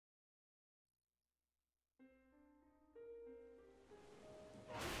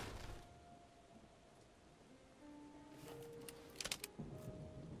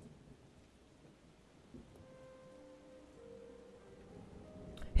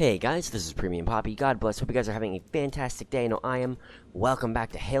Hey guys, this is Premium Poppy. God bless. Hope you guys are having a fantastic day. I know I am. Welcome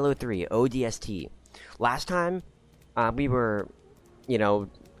back to Halo 3 ODST. Last time, we were,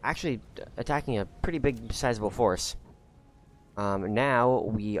 actually attacking a pretty big, sizable force. Now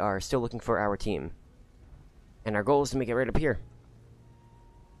we are still looking for our team, and our goal is to make it right up here.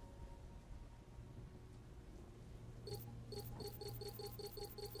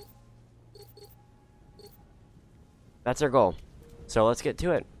 That's our goal. So let's get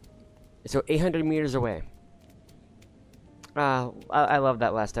to it. So 800 meters away. I love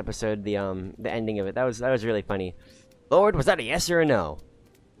that last episode. The ending of it. That was really funny. Lord, was that a yes or a no?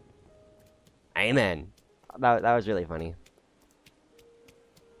 Amen. That was really funny.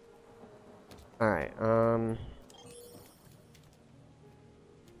 All right.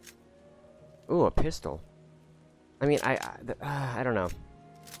 Ooh, a pistol. I mean, I don't know.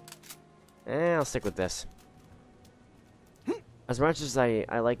 I'll stick with this. As much as I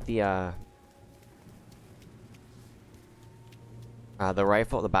like the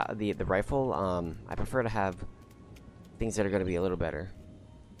rifle, the rifle, I prefer to have things that are going to be a little better.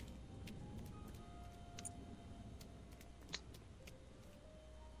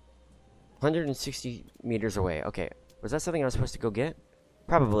 "160 meters away." Okay, was that something I was supposed to go get?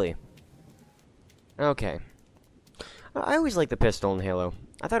 Probably. Okay. I always liked the pistol in Halo.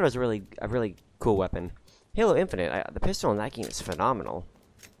 I thought it was a really cool weapon. Halo Infinite, the pistol in that game is phenomenal,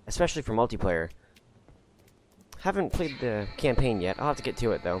 especially for multiplayer. Haven't played the campaign yet. I'll have to get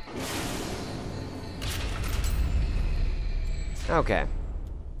to it though. Okay.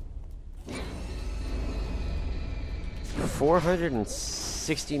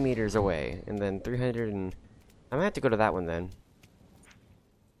 460 meters away, and then 300 and... I might have to go to that one then.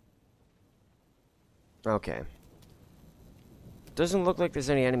 Okay. Doesn't look like there's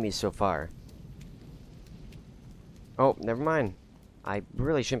any enemies so far. Oh, never mind. I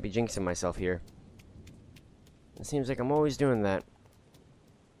really shouldn't be jinxing myself here. It seems like I'm always doing that.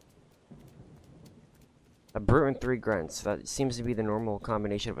 A brute and 3 grunts. That seems to be the normal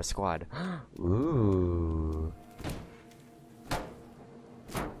combination of a squad. Ooh.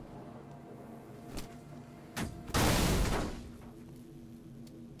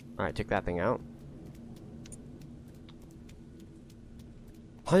 Alright, took that thing out.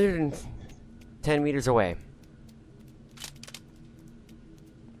 110 meters away.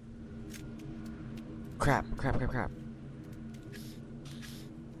 Crap. I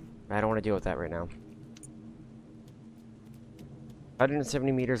don't want to deal with that right now.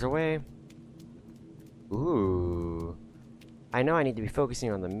 170 meters away. Ooh. I know I need to be focusing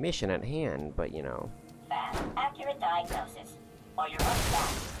on the mission at hand, but you know. Fast, accurate diagnosis, or you're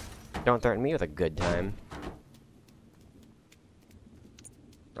unstopped. Don't threaten me with a good time.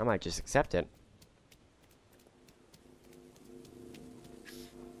 I might just accept it.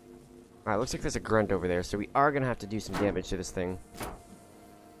 Alright, looks like there's a grunt over there, so we are gonna have to do some damage to this thing.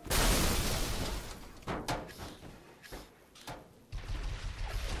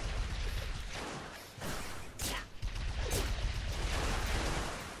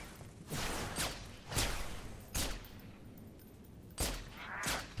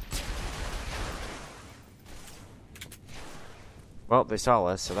 Well, they saw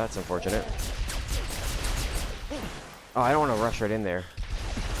us, so that's unfortunate. Oh, I don't want to rush right in there.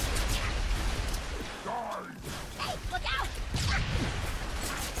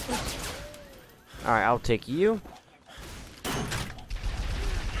 Alright, I'll take you.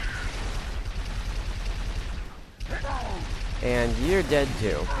 And you're dead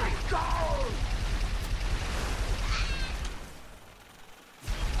too.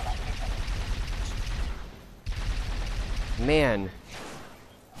 Man.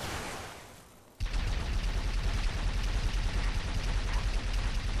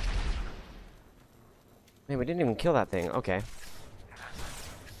 Man, we didn't even kill that thing. Okay.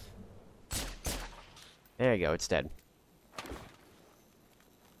 There you go, it's dead.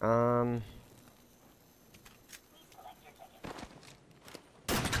 There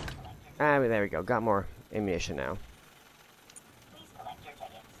we go. Got more ammunition now.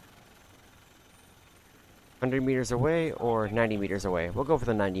 100 meters away or 90 meters away? We'll go for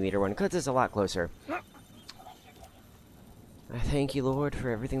the 90-meter one, because it's a lot closer. I thank you, Lord,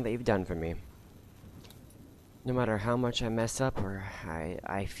 for everything that you've done for me. No matter how much I mess up or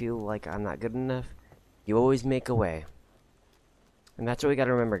I feel like I'm not good enough, you always make a way. And that's what we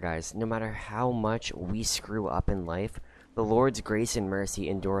gotta remember, guys. No matter how much we screw up in life, the Lord's grace and mercy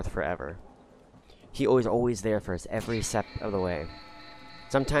endureth forever. He is always there for us every step of the way.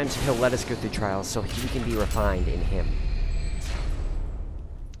 Sometimes He'll let us go through trials so we can be refined in Him.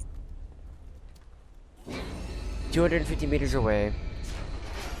 250 meters away.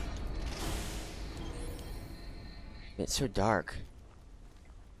 It's so dark.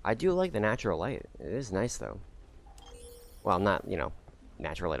 I do like the natural light. It is nice, though. Well, not, you know,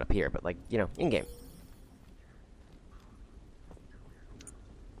 natural light up here, but, like, you know, in-game.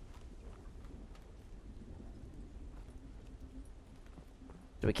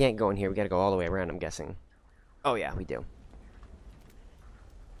 So we can't go in here. We gotta go all the way around, I'm guessing. Oh, yeah, we do.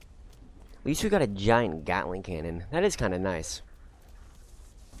 At least we got a giant Gatling cannon. That is kind of nice.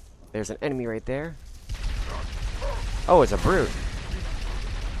 There's an enemy right there. Oh, it's a brute.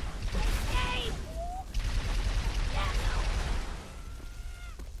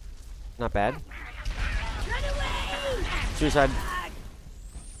 Not bad. Suicide.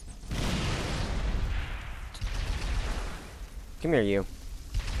 Come here, you.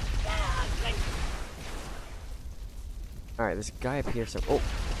 Alright, there's a guy up here. Oh.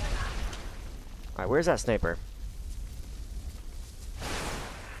 Alright, where's that sniper?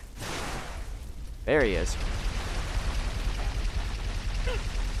 There he is.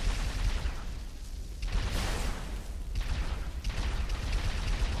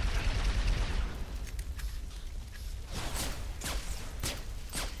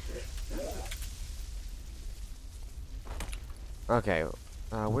 Okay,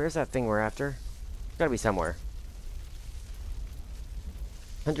 where's that thing we're after? It's gotta be somewhere.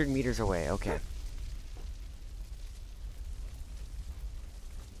 100 meters away, okay.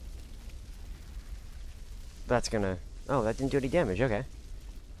 That's gonna... Oh, that didn't do any damage, okay.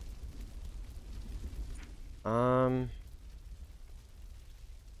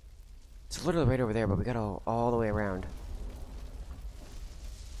 It's literally right over there, but we gotta go all the way around.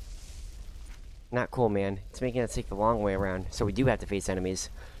 Not cool, man. It's making us take the long way around, so we do have to face enemies.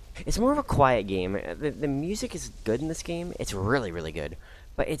 It's more of a quiet game. The music is good in this game. It's really, really good.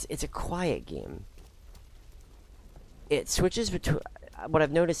 But it's a quiet game. It switches between... What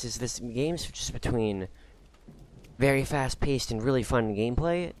I've noticed is this game switches between very fast-paced and really fun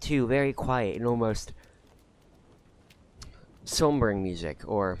gameplay to very quiet and almost sombering music,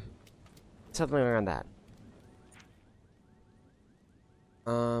 or something around that.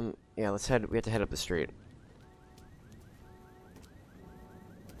 Yeah, we have to head up the street.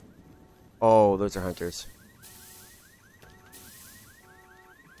 Oh, those are hunters.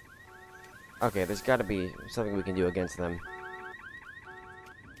 Okay, there's gotta be something we can do against them.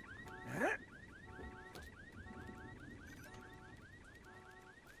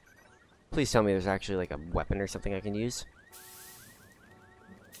 Please tell me there's actually like a weapon or something I can use.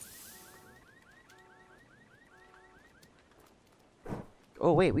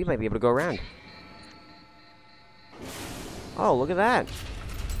 Oh wait, we might be able to go around. Oh, look at that.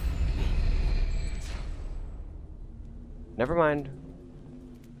 Never mind.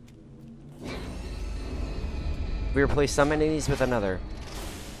 We replaced some enemies with another.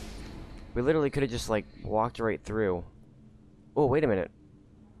 We literally could have just like walked right through. Oh, wait a minute.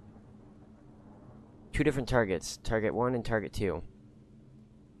 Two different targets. Target 1 and Target 2.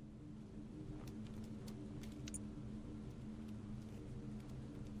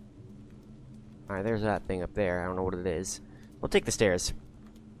 Alright, there's that thing up there. I don't know what it is. We'll take the stairs.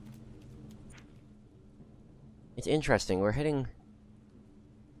 It's interesting. We're heading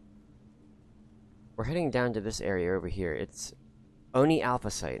down to this area over here. It's Oni Alpha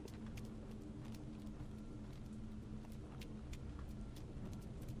Site.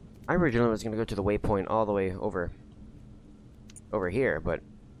 I originally was going to go to the waypoint all the way over here, but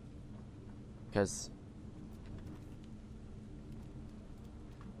because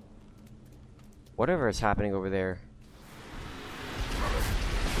whatever is happening over there.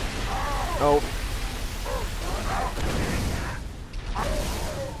 Oh.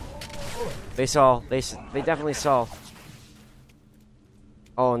 They definitely saw.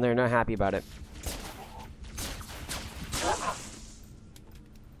 Oh, and they're not happy about it.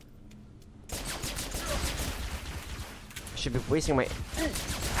 Should be wasting my...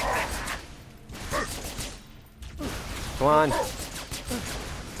 Come on.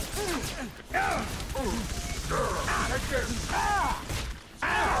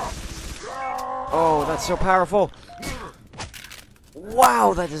 Oh, that's so powerful.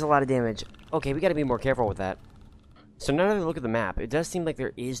 Wow, that does a lot of damage. Okay, we gotta be more careful with that. So now that I look at the map, it does seem like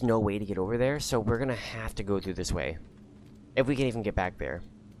there is no way to get over there, so we're gonna have to go through this way. If we can even get back there.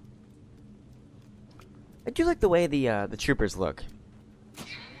 I do like the way the troopers look.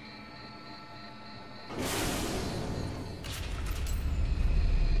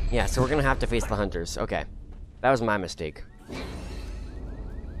 Yeah, so we're gonna have to face the hunters. Okay. That was my mistake.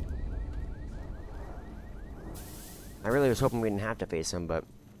 I really was hoping we didn't have to face them, but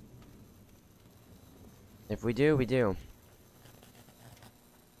if we do, we do.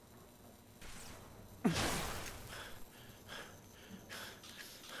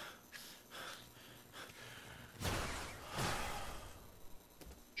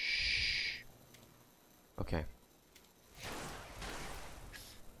 Okay.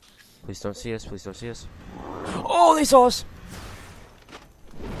 Please don't see us. Please don't see us. Oh, they saw us!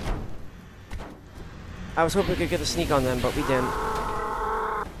 I was hoping we could get a sneak on them, but we didn't.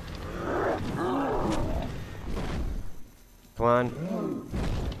 Come on.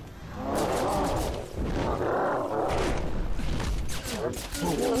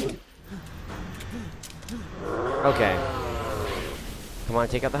 Okay. Come on,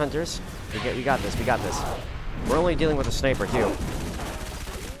 take out the hunters. We got this, we got this. We're only dealing with a sniper, too.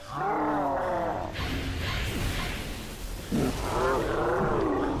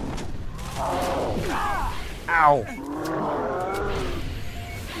 Ow!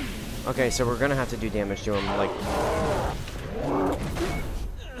 Okay, so we're gonna have to do damage to him, like...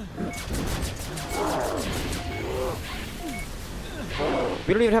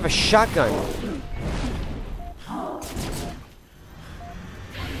 We don't even have a shotgun!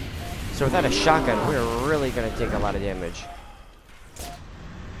 So without a shotgun, we're really gonna take a lot of damage.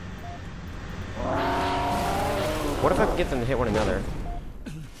 What if I can get them to hit one another?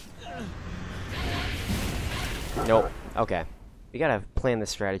 Nope. Okay. We gotta plan this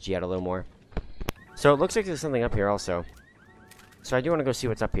strategy out a little more. So it looks like there's something up here also. So I do want to go see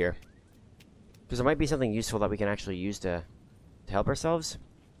what's up here. Because there might be something useful that we can actually use to help ourselves.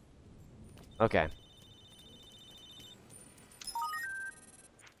 Okay.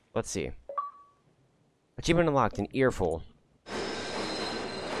 Let's see. Achievement unlocked, an earful.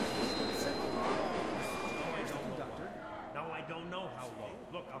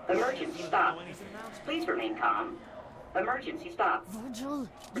 Emergency stop. Please remain calm. Emergency stop. Virgil, you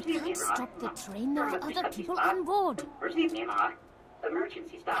Receive can't me, Rock. stop the train. There are Emergency other people stop. on board. Receive me, Rock.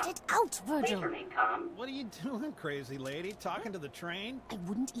 Emergency stop. Get it out, Please Virgil. remain calm. What are you doing, crazy lady? Talking to the train? I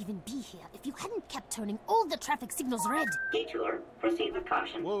wouldn't even be here if you hadn't kept turning all the traffic signals red. Detour. Proceed with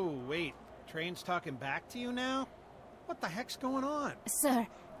caution. Whoa, wait. Train's talking back to you now? What the heck's going on? Sir,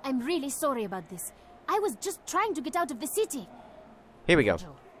 I'm really sorry about this. I was just trying to get out of the city. Here we go.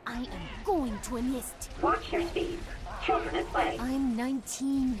 Virgil, I am going to enlist. Watch your speed. Children at play. I'm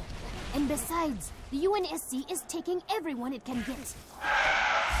 19. And besides, the UNSC is taking everyone it can get. It's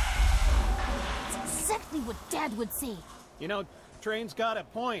exactly what Dad would say. You know, train's got a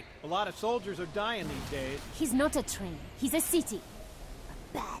point. A lot of soldiers are dying these days. He's not a train. He's a city.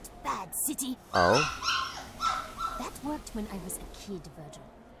 A bad, bad city. Oh. That worked when I was a kid, Virgil.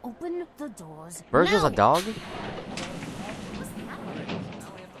 Open the doors. Virgil's now. a dog?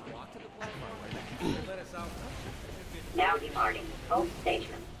 Now departing. Home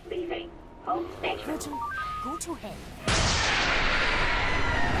station. Leaving. Home station. Virgil, go to hell.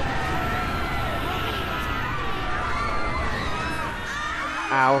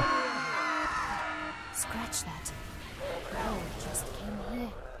 Ow. Scratch that. Oh, it just came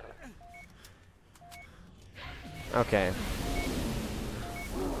here. Okay.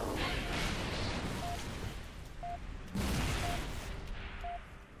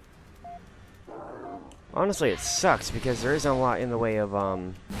 Honestly, it sucks because there isn't a lot in the way of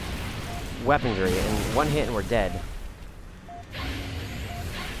weaponry, and one hit and we're dead.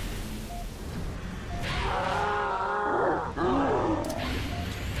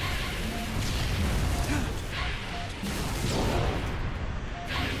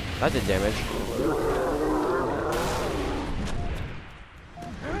 That did damage.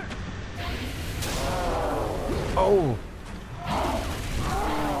 Oh!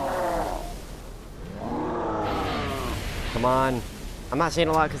 Come on. I'm not saying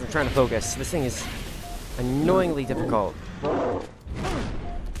a lot because I'm trying to focus. This thing is annoyingly difficult.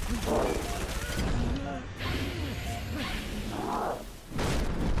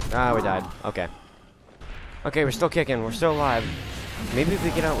 Ah, we died. Okay. Okay, we're still kicking. We're still alive. Maybe if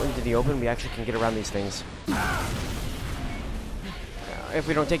we get out into the open, we actually can get around these things. If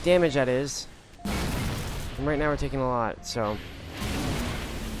we don't take damage, that is. And right now we're taking a lot, so...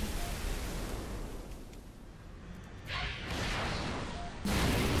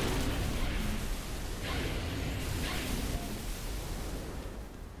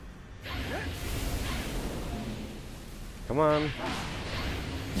 Come on.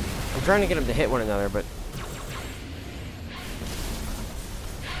 I'm trying to get them to hit one another, but...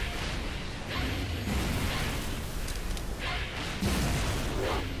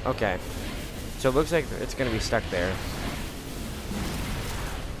 Okay. So it looks like it's gonna be stuck there.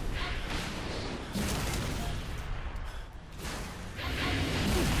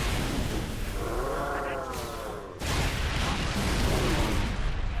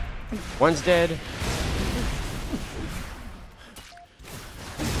 One's dead.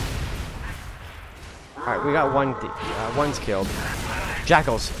 Alright, we got one. One's killed.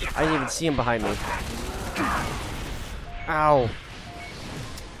 Jackals. I didn't even see him behind me. Ow.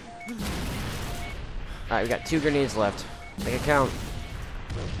 Alright, we got 2 grenades left. Make it count.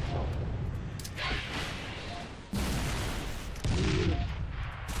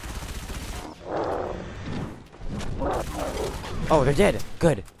 Oh, they're dead.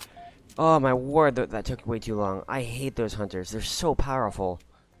 Good. Oh, my word, that took way too long. I hate those hunters. They're so powerful.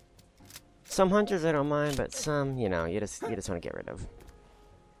 Some hunters I don't mind, but some, you know, you just want to get rid of.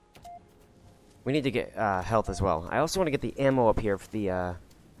 We need to get health as well. I also want to get the ammo up here for the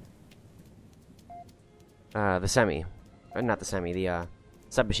semi. Not the semi, the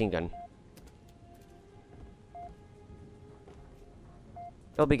submachine gun.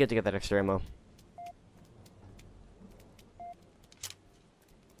 It'll be good to get that extra ammo.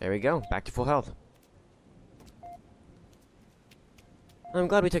 There we go, back to full health. I'm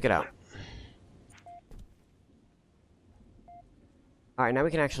glad we took it out. Alright, now we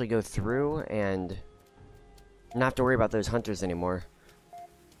can actually go through and not have to worry about those hunters anymore.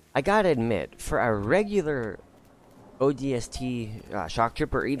 I gotta admit, for a regular ODST shock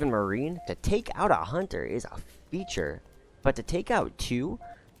trooper or even marine, to take out a hunter is a feature. But to take out 2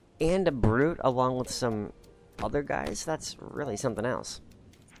 and a brute along with some other guys, that's really something else.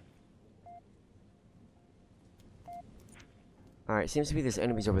 Alright, seems to be there's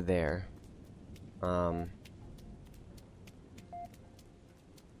enemies over there.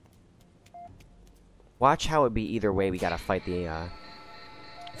 Watch how it'd be either way. We gotta fight the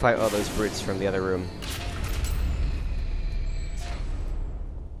fight all those brutes from the other room.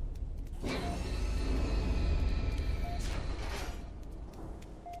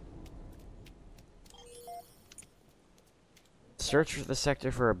 Search the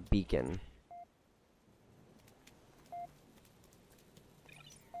sector for a beacon.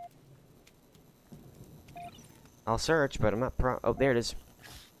 I'll search, but I'm not oh, there it is.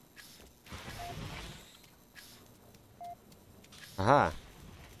 Aha.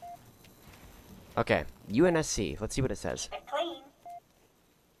 Okay, UNSC. Let's see what it says. Been clean.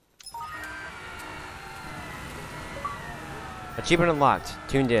 Achievement unlocked.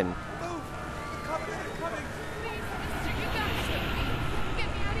 Tuned in.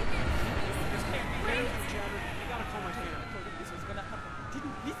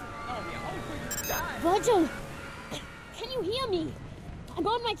 Virgil! Can you hear me? I'm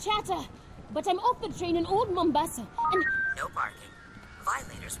on my chatter, but I'm off the train in Old Mombasa, and... No parking.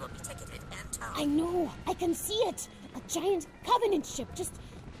 Violators will be ticketed and towed. I know, I can see it! A giant Covenant ship just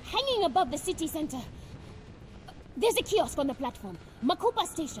hanging above the city center. There's a kiosk on the platform. Makupa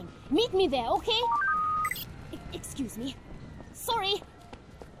Station. Meet me there, okay? Excuse me. Sorry.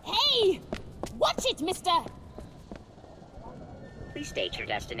 Hey! Watch it, mister! Please state your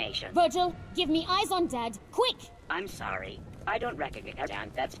destination. Virgil, give me eyes on Dad, quick! I'm sorry. I don't recognize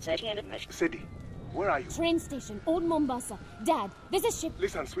Dan. That's Sadie and admission. Sadie, where are you? Train station, Old Mombasa. Dad, there's a ship.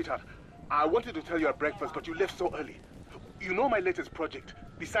 Listen, sweetheart. I wanted to tell you at breakfast, but you left so early. You know my latest project,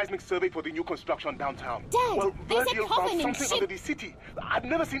 the seismic survey for the new construction downtown. Dad, well, there's a Virgil found Covenant something ship. under the city. I've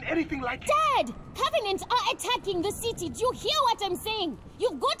never seen anything like it. Dad! Covenant are attacking the city. Do you hear what I'm saying?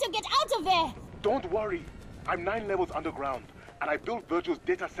 You've got to get out of there. Don't worry. I'm 9 levels underground, and I built Virgil's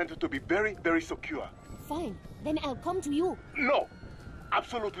data center to be very, very secure. Fine. Then I'll come to you. No,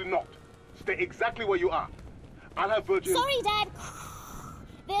 absolutely not. Stay exactly where you are. I'll have Virgil... Sorry, Dad.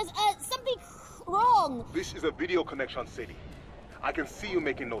 There's something wrong. This is a video connection, Sadie. I can see you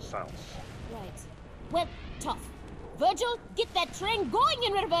making no sounds. Right. Well, tough. Virgil, get that train going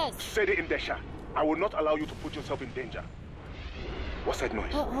in reverse. Sadie Indesha, I will not allow you to put yourself in danger. What's that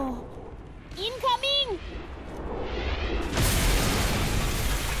noise? Uh-oh. Incoming!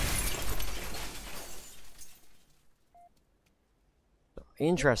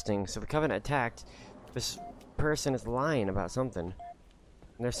 Interesting. So the Covenant attacked. This person is lying about something. And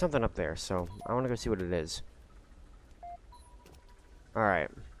there's something up there, so I want to go see what it is. Alright.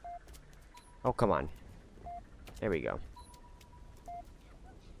 Oh, come on. There we go.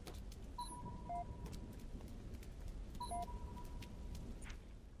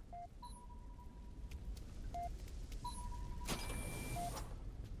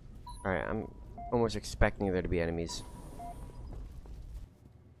 Alright, I'm almost expecting there to be enemies.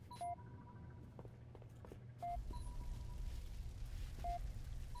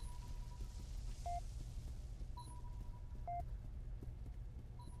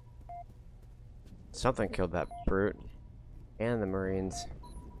 Something killed that brute. And the Marines.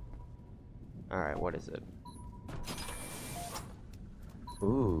 Alright, what is it?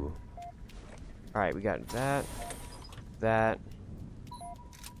 Ooh. Alright, we got that. That.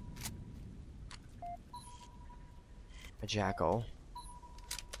 A jackal.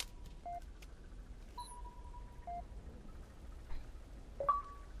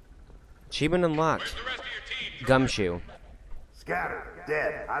 Achievement unlocked. Where's the rest of your team? Gumshoe. Scattered.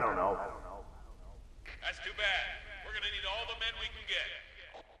 Dead. I don't know. That's too bad. We're gonna need all the men we can get.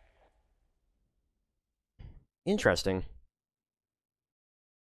 Interesting.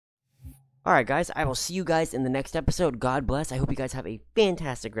 Alright guys, I will see you guys in the next episode. God bless. I hope you guys have a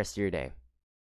fantastic rest of your day.